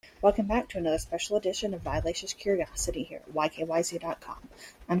Welcome back to another special edition of Violacious Curiosity here at YKYZ.com.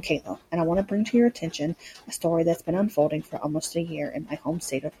 I'm Kayla, and I want to bring to your attention a story that's been unfolding for almost a year in my home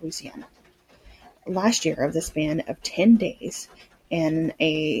state of Louisiana. Last year, of the span of 10 days, in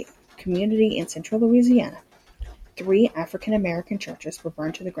a community in central Louisiana, 3 African American churches were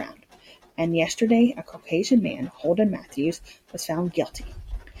burned to the ground, and yesterday a Caucasian man, Holden Matthews, was found guilty.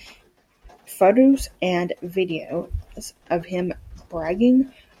 Photos and videos of him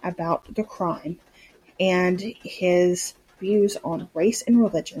bragging about the crime and his views on race and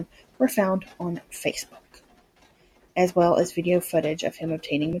religion were found on Facebook, as well as video footage of him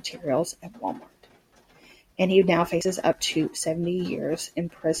obtaining materials at Walmart. And he now faces up to 70 years in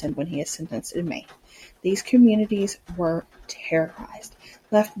prison when he is sentenced in May. These communities were terrorized,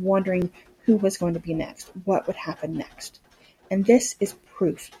 left wondering who was going to be next, what would happen next. And this is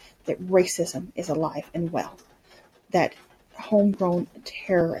proof that racism is alive and well, that homegrown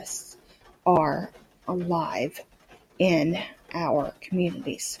terrorists are alive in our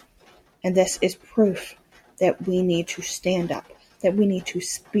communities. And this is proof that we need to stand up, that we need to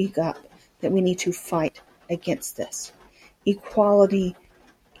speak up, that we need to fight against this. Equality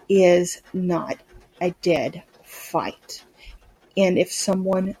is not a dead fight. And if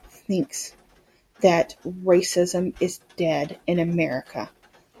someone thinks that racism is dead in America,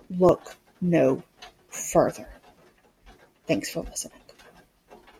 look no further. Thanks for listening.